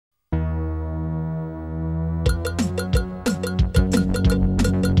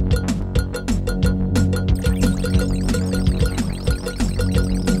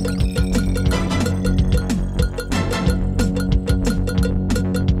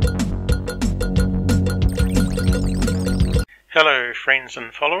Hello friends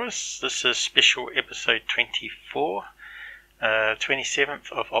and followers, this is special episode 24,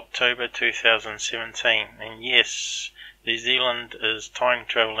 27th of October 2017, and yes, New Zealand is time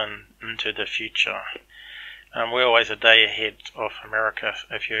travelling into the future. We're always a day ahead of America,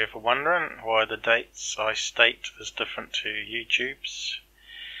 if you're ever wondering why the dates I state is different to YouTube's.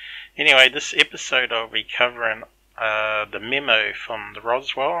 Anyway, this episode I'll be covering the memo from the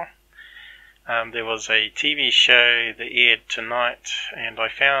Roswell. There was a TV show that aired tonight, and I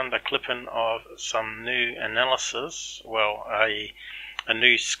found a clipping of some new analysis, well, a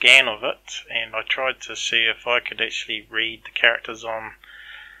new scan of it, and I tried to see if I could actually read the characters on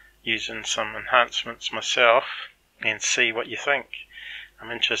using some enhancements myself and see what you think.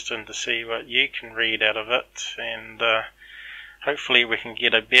 I'm interested to see what you can read out of it, and hopefully we can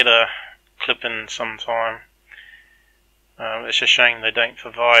get a better clipping sometime. It's a shame they don't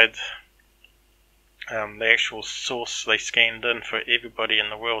provide the actual source they scanned in for everybody in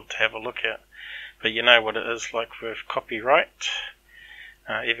the world to have a look at. But you know what it is like with copyright.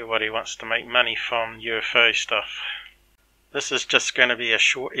 Everybody wants to make money from UFO stuff. This is just going to be a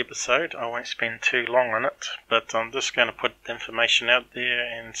short episode. I won't spend too long on it, but I'm just going to put information out there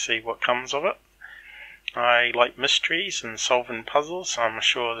and see what comes of it. I like mysteries and solving puzzles. I'm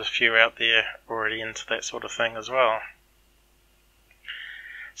sure there's a few out there already into that sort of thing as well.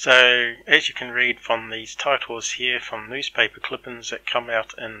 So, as you can read from these titles here from newspaper clippings that come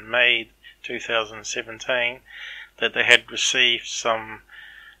out in May 2017, that they had received some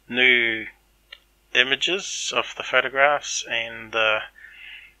new images of the photographs and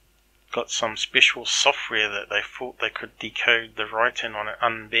got some special software that they thought they could decode the writing on it,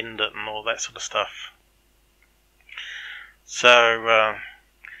 unbend it and all that sort of stuff. So,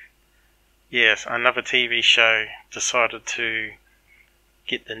 yes, another TV show decided to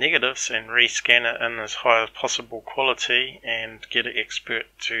get the negatives and rescan it in as high as possible quality and get an expert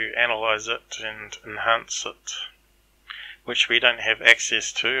to analyze it and enhance it, which we don't have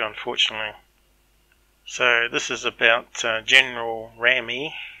access to, unfortunately. So this is about General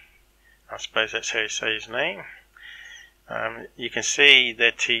Ramey. I suppose that's how you say his name. You can see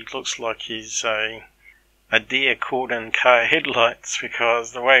that he looks like he's a deer caught in car headlights,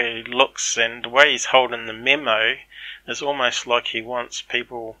 because the way he looks and the way he's holding the memo is almost like he wants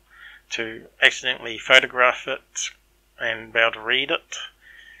people to accidentally photograph it and be able to read it.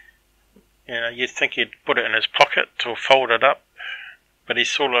 You know, you'd think he'd put it in his pocket or fold it up, but he's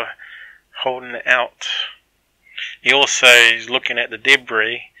sort of holding it out. He also is looking at the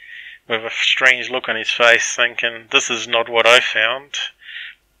debris with a strange look on his face, thinking, this is not what I found.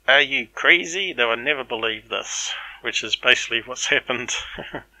 Are you crazy? They would never believe this, which is basically what's happened.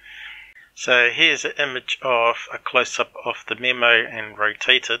 So here's an image of a close-up of the memo and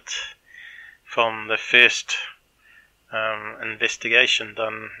rotated from the first investigation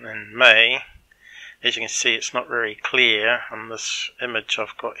done in May. As you can see, it's not very clear on this image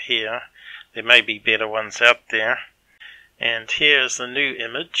I've got here. There may be better ones out there. And here's the new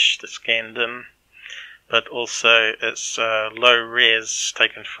image that's scanned in, but also it's low res,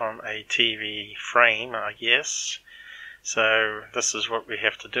 taken from a TV frame, I guess. So this is what we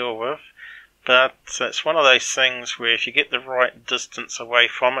have to deal with. But it's one of those things where if you get the right distance away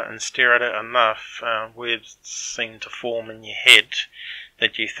from it and stare at it enough, words seem to form in your head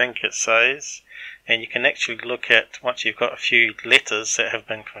that you think it says. And you can actually look at, once you've got a few letters that have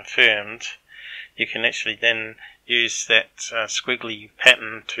been confirmed, you can actually then use that squiggly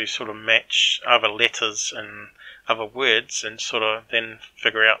pattern to sort of match other letters and other words and sort of then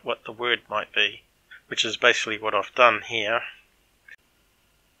figure out what the word might be, which is basically what I've done here.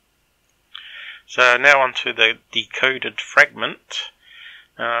 So now onto the decoded fragment.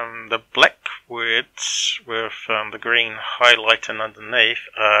 The black words with the green highlighting underneath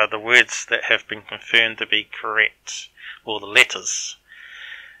are the words that have been confirmed to be correct, or the letters.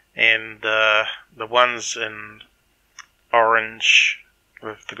 And the ones in orange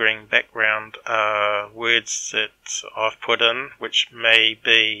with the green background are words that I've put in, which may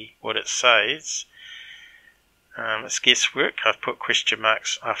be what it says. It's guesswork. I've put question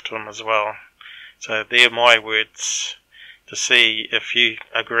marks after them as well. So they're my words to see if you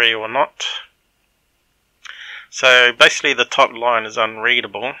agree or not. So basically the top line is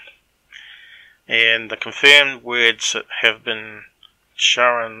unreadable, and the confirmed words that have been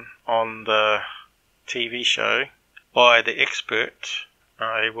shown on the TV show by the expert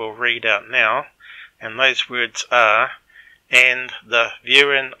I will read out now, and those words are, and the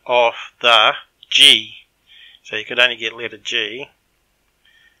viewing of the G, so you could only get letter G,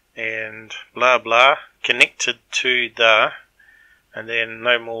 and blah blah, connected to the, and then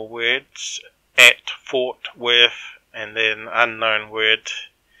no more words, at Fort Worth and then unknown word,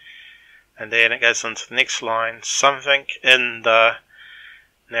 and then it goes on to the next line, something in the,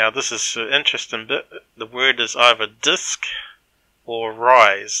 now this is an interesting bit, the word is either disc or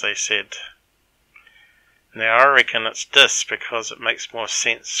rise, they said. Now I reckon it's disc because it makes more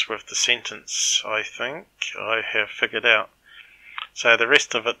sense with the sentence, I think, I have figured out. So the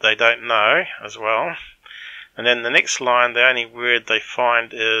rest of it they don't know as well. And then the next line, the only word they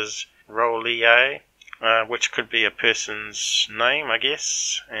find is Rolier, which could be a person's name, I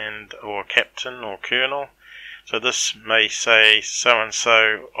guess, and or captain or colonel. So this may say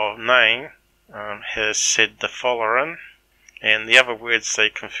so-and-so of name has said the following. And the other words they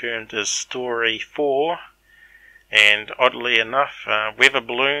confirmed is story 4. And oddly enough, weather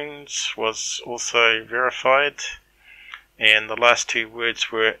balloons was also verified. And the last two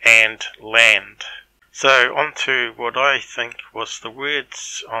words were and land. So on to what I think was the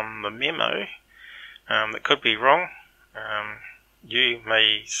words on the memo. That could be wrong. You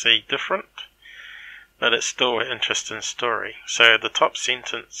may see different. But it's still an interesting story. So the top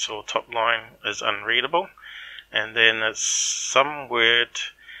sentence or top line is unreadable. And then it's some word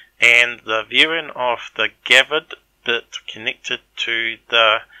and the viewing of the gathered bit connected to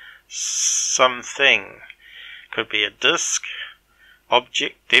the something. Could be a disc,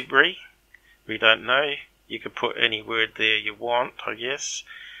 object, debris, we don't know. You could put any word there you want, I guess.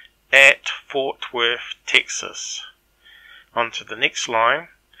 At Fort Worth, Texas. On to the next line.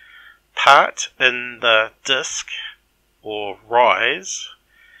 Part in the disc, or rise,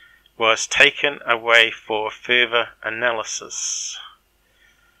 was taken away for further analysis.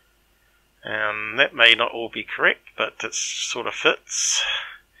 That may not all be correct, but it sort of fits.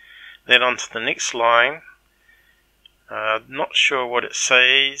 Then on to the next line. Not sure what it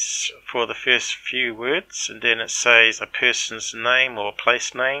says for the first few words, and then it says a person's name or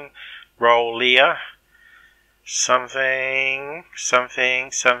place name, Rolier, something,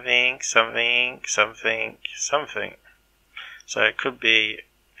 something, something, something, something, something. So it could be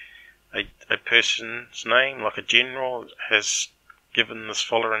a person's name, like a general has given this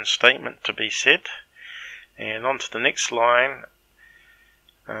following statement to be said. And on to the next line,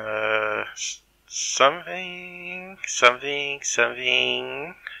 something, something,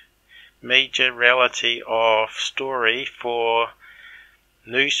 something, major reality of story for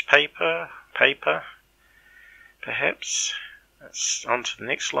newspaper, paper, perhaps. That's on to the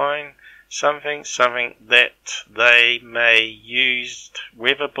next line, something, something that they may use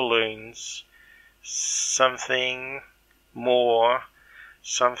weather balloons, something more,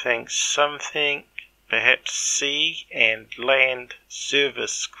 something, something, perhaps sea and land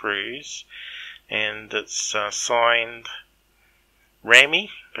service crews, and it's signed Ramey,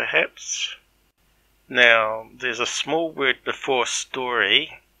 perhaps. Now, there's a small word before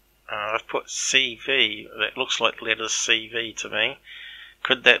story. I've put CV, that looks like letters CV to me.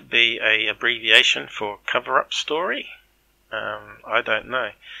 Could that be a abbreviation for cover-up story? I don't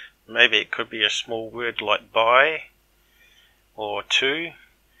know. Maybe it could be a small word like by, or two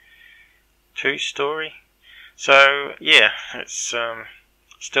story. So, yeah, it's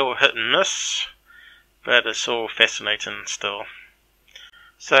still hit and miss, but it's all fascinating still.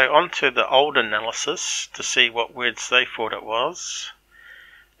 So on to the old analysis to see what words they thought it was.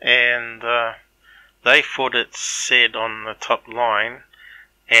 And they thought it said on the top line,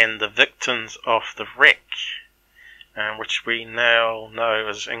 and the victims of the wreck, which we now know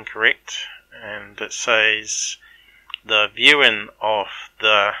is incorrect. And it says the viewing of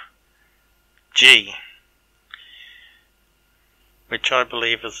the G, which I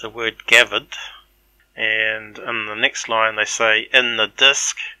believe is the word gathered. And in the next line they say in the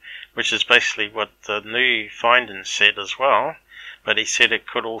disc, which is basically what the new findings said as well, but he said it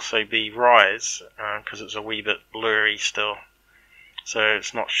could also be rise, because it's a wee bit blurry still, so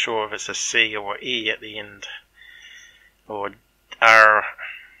it's not sure if it's a C or E at the end, or R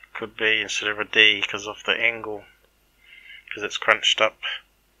could be instead of a D because of the angle, because it's crunched up.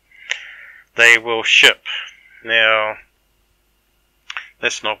 They will ship. Now,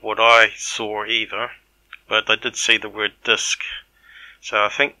 that's not what I saw either, but I did see the word disc, so I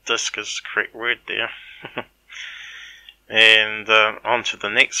think disc is the correct word there. And on to the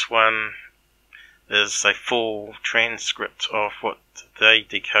next one is a full transcript of what they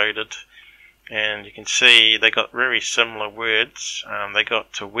decoded, and you can see they got very similar words. They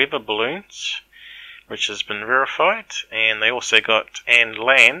got to weather balloons, which has been verified, and they also got and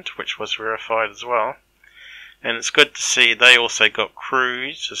land, which was verified as well. And it's good to see they also got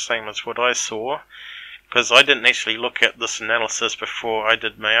cruise, the same as what I saw, because I didn't actually look at this analysis before I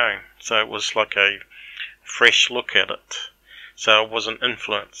did my own, so it was like a fresh look at it, so I wasn't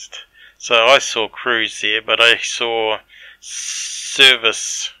influenced. So I saw cruise there, but I saw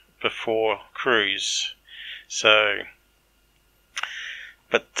service before cruise. So,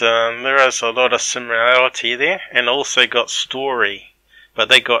 but there is a lot of similarity there, and also got story, but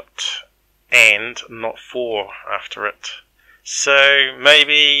they got and not for after it. So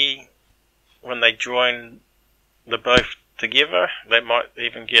maybe when they join the both together, they might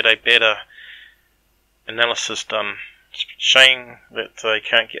even get a better analysis done. Shame that they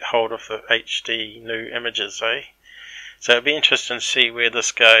can't get hold of the HD new images, eh? So it'll be interesting to see where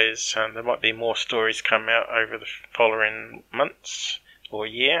this goes. There might be more stories come out over the following months or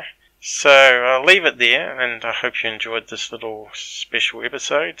year. So I'll leave it there, and I hope you enjoyed this little special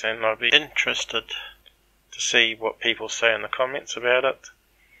episode, and I'll be interested to see what people say in the comments about it.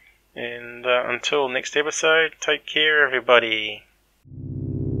 And until next episode, take care everybody.